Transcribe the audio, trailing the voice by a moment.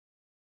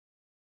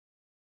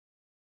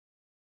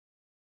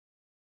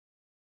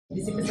All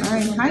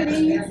right, hi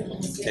Dean.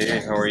 Hey,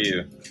 how are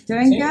you?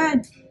 Doing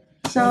good.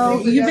 So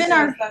you've been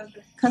our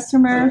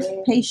customer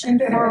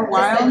patient for a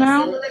while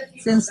now,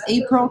 since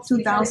April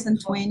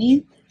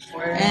 2020,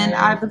 and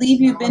I believe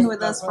you've been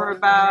with us for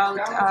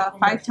about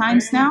 5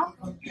 times now.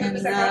 And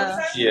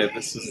Yeah,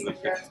 this is the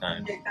fifth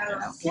time.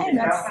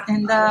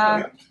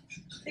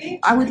 okay,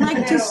 I would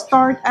like to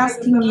start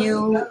asking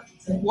you,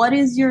 what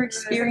is your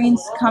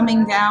experience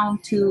coming down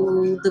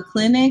to the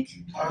clinic,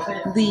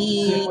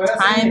 the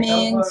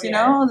timings,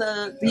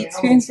 the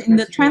experience in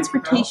the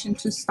transportation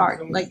to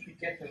start, like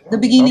the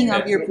beginning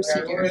of your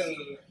procedure?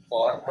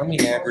 Well, let me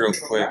add real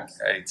quick.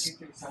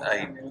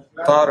 I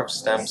thought of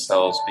stem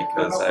cells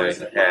because I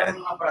had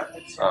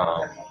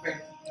um,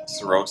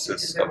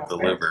 cirrhosis of the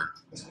liver.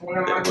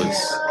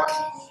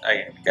 I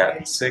had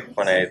gotten sick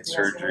when I had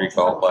surgery,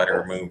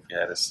 gallbladder removed,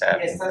 had a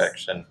staph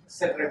infection,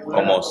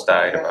 almost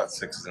died about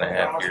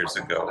 6.5 years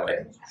ago,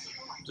 and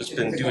just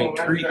been doing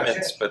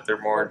treatments, but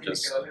they're more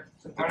just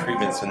the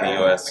treatments in the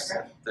U.S.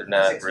 They're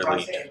not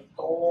really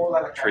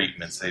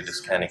treatments. They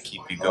just kind of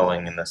keep you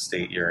going in the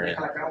state you're in.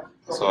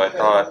 So I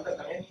thought,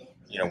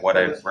 what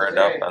I've read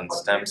up on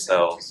stem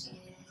cells,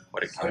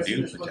 what it can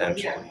do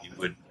potentially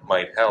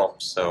might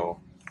help. So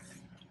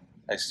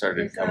I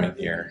started coming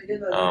here.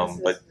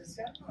 But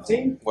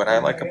what I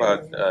like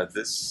about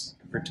this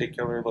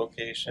particular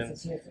location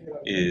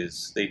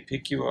is they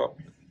pick you up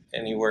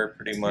anywhere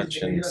pretty much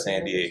in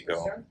San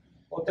Diego.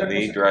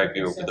 They drive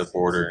you over the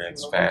border and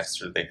it's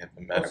faster. They have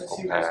the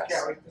medical pass.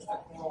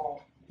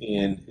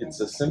 And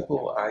it's a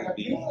simple IV,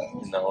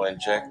 and they'll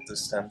inject the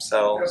stem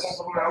cells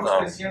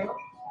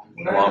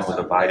along with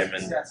a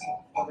vitamin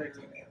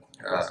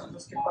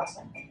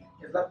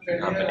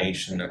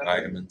combination of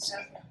vitamins.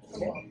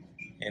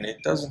 And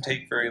it doesn't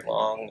take very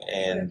long,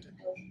 and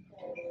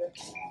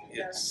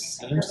it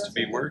seems to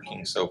be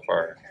working so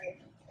far.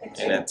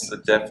 And it's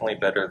definitely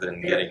better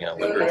than getting a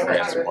liver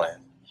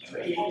transplant.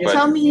 But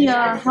Tell me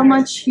how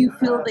much you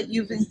feel that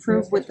you've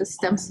improved with the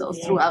stem cells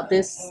throughout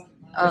this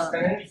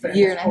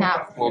year and a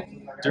half. Well,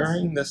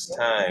 during this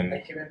time,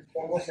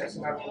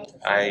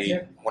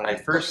 when I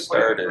first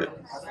started,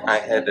 I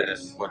had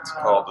what's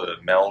called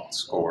a MELD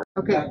score.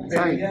 Okay,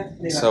 sorry.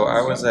 So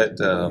I was at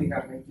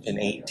an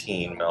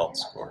 18 MELD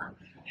score,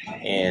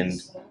 and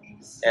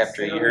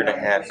after a year and a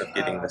half of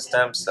getting the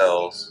stem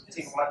cells,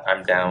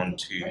 I'm down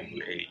to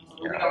a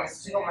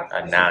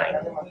 9,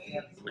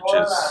 which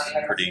is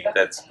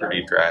that's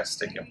pretty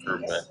drastic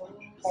improvement.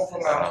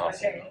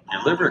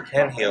 Your liver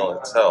can heal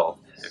itself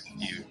if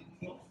you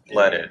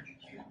let it.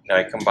 Now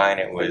I combine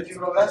it with,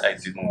 I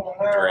didn't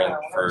drink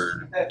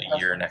for a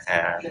year and a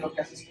half.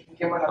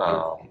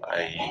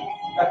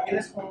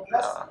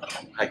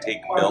 I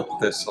take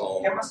milk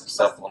thistle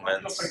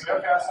supplements.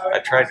 I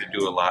tried to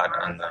do a lot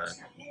on the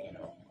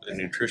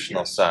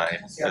nutritional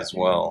side as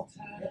well.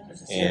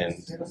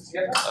 And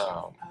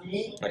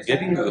I'm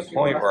getting to the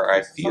point where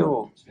I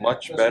feel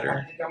much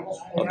better,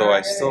 although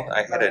I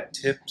had a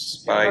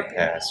TIPS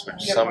bypass,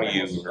 which some of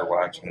you who are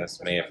watching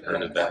this may have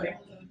heard of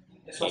that.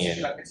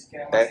 And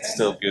that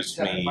still gives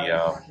me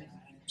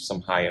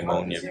some high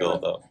ammonia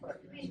buildup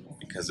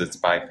because it's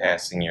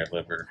bypassing your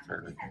liver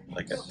for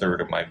like a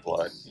third of my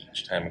blood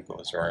each time it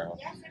goes around.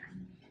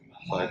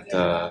 But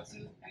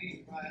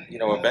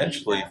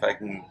eventually, if I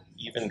can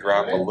even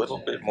drop a little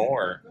bit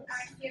more,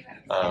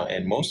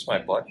 and most of my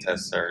blood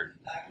tests are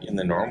in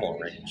the normal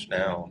range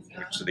now,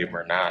 which they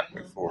were not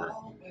before.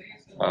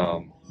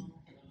 Um,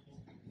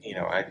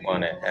 I'd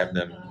want to have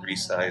them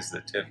resize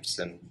the tips,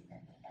 and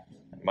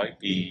I might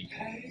be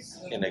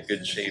in a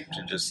good shape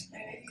to just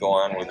go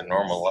on with a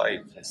normal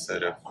life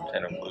instead of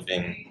kind of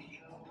living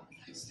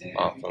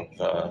off of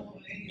a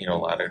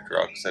lot of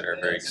drugs that are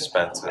very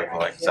expensive,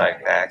 like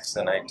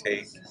Xifaxan I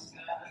take,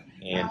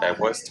 and I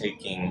was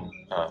taking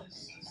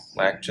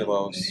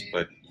lactulose,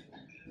 but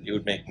it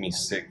would make me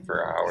sick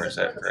for hours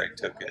after I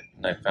took it.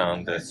 And I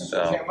found that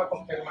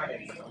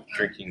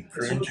drinking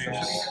prune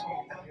juice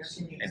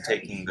and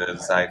taking the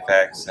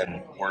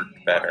Xifaxan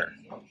worked better.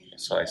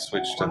 So I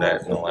switched to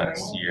that in the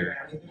last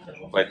year.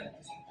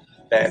 But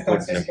that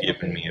wouldn't have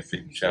given me a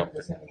big jump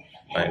in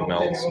my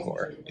MELD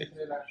score.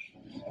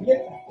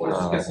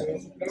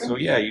 So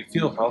yeah, you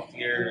feel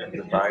healthier.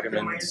 The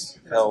vitamins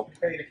help.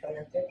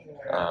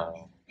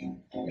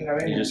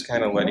 You're just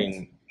kind of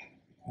letting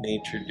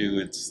nature do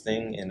its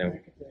thing in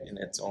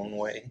its own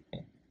way,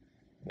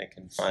 in a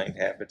confined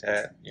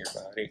habitat in your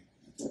body.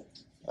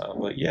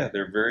 But yeah,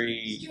 they're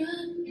very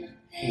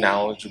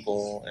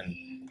knowledgeable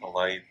and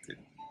polite.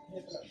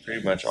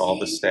 Pretty much all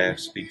the staff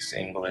speaks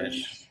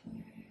English,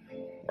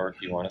 or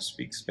if you want to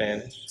speak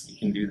Spanish, you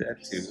can do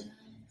that too.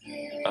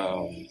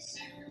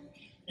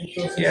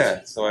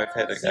 Yeah, so I've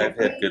had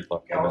good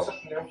luck with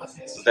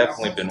it. It's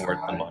definitely been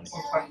worth the money.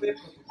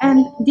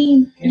 And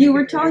Dean, you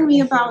were telling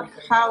me about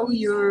how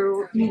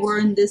you were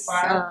in this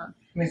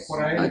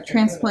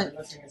transplant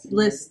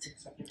list.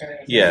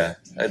 Yeah,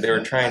 they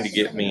were trying to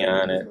get me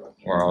on it,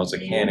 or I was a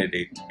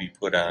candidate to be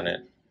put on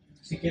it,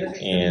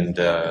 and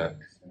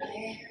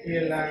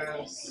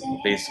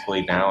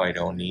basically now I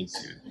don't need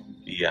to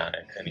be be on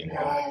it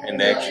anymore.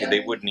 And actually,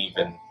 they wouldn't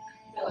even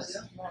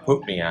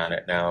put me on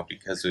it now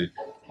because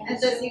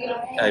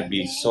I'd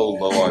be so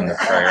low on the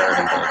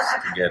priority list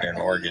to get an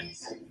organ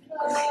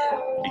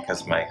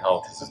because my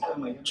health is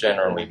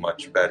generally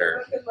much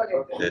better.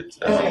 That's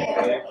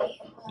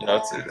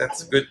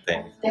a good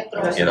thing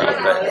to get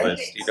off that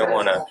list. You don't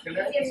want to.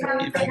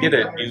 If you get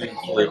a new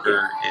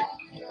liver,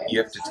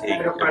 you have to take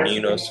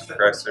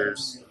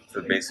immunosuppressors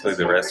for basically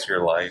the rest of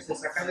your life.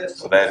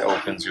 So that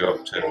opens you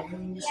up to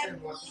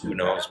who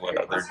knows what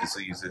other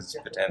diseases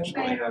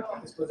potentially.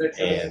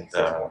 And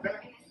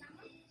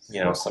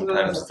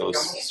sometimes those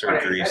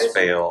surgeries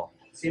fail,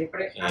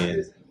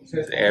 and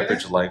the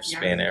average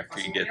lifespan after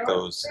you get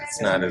those, it's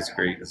not as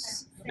great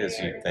as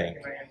you think.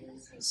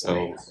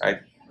 So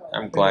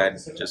I'm glad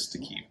just to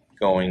keep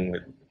going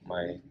with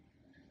my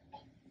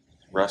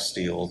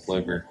rusty old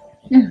liver,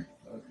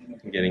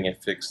 getting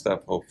it fixed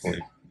up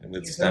hopefully, and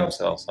with stem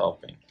cells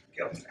helping.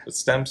 But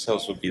stem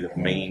cells would be the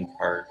main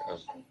part of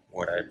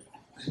what I've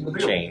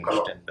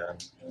changed and done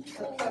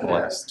the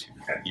last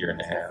year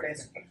and a half.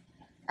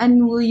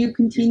 And will you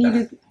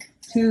continue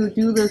to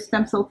do the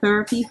stem cell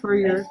therapy for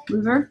your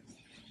liver?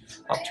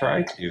 I'll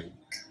try to.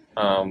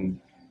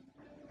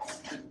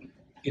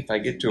 If I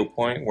get to a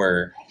point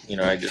where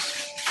I just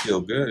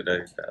feel good,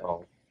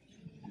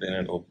 then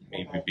it'll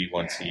maybe be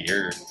once a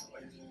year.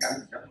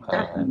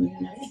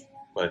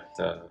 But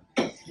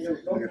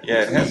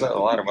yeah, it has a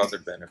lot of other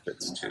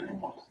benefits too.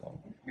 So.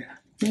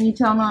 Can you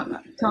tell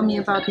me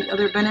about the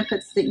other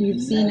benefits that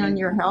you've seen on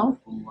your health?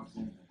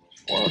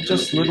 Well,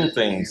 just little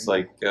things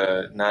like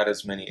not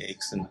as many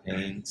aches and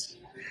pains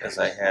as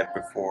I had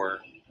before.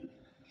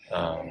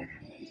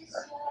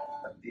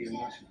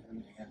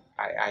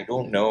 I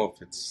don't know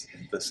if it's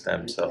the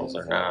stem cells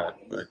or not,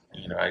 but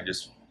I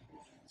just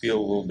feel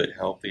a little bit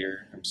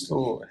healthier. I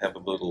still have a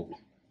little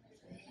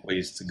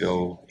ways to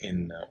go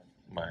in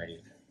my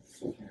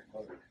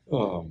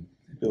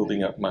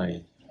building up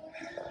my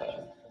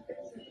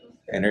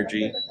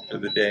energy for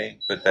the day,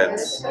 but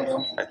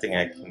I think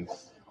I can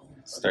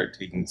start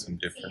taking some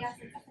different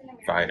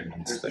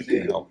vitamins that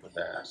can help with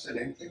that.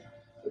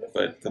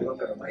 But the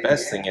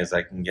best thing is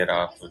I can get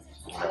off of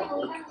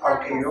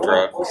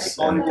drugs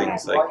and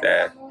things like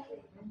that.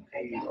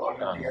 And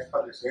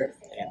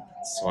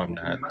so I'm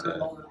not,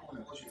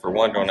 for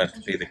one, don't have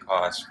to pay the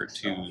cost. For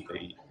two,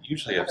 they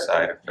usually have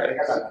side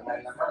effects.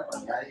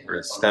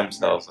 Whereas stem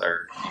cells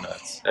are,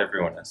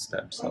 everyone has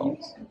stem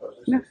cells.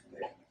 Yeah.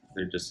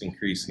 They're just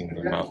increasing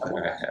the amount that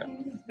I have.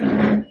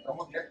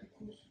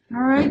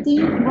 All right,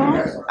 Dean.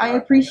 Well, I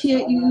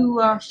appreciate you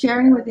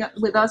sharing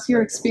with us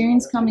your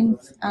experience coming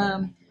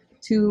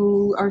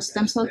to our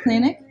stem cell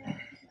clinic,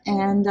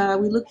 and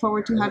we look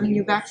forward to having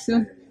you back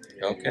soon.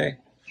 Okay.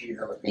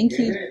 Thank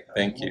you.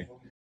 Thank you.